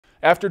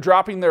After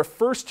dropping their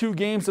first 2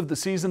 games of the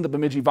season, the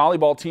Bemidji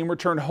volleyball team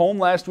returned home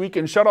last week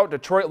and shut out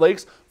Detroit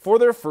Lakes for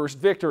their first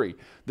victory.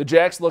 The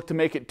Jacks look to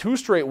make it 2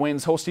 straight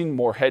wins, hosting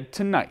Moorhead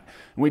tonight.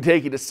 And we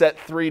take you to set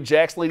 3.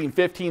 Jacks leading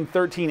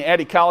 15-13.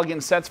 Addie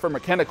Colligan sets for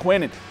McKenna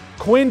Quinn, and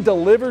Quinn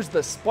delivers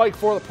the spike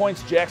for the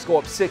points. Jacks go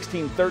up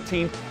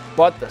 16-13,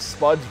 but the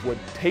Spuds would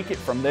take it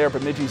from there.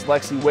 Bemidji's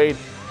Lexi Wade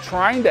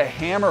trying to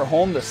hammer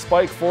home the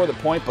spike for the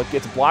point, but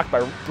gets blocked by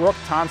Brooke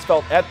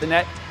Tonsfeld at the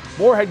net.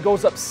 Moorhead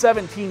goes up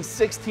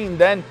 17-16,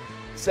 then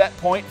set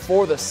point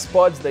for the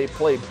Spuds. They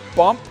played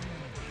bump,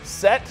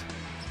 set,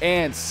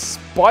 and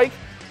spike,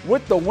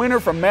 with the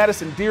winner from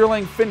Madison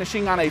Deerling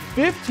finishing on a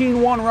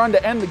 15-1 run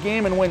to end the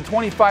game and win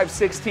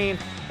 25-16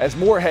 as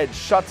Moorhead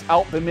shuts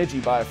out Bemidji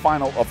by a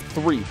final of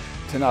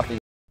 3-0.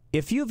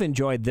 If you've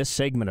enjoyed this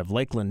segment of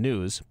Lakeland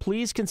News,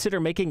 please consider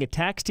making a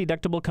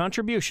tax-deductible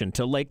contribution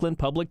to Lakeland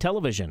Public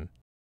Television.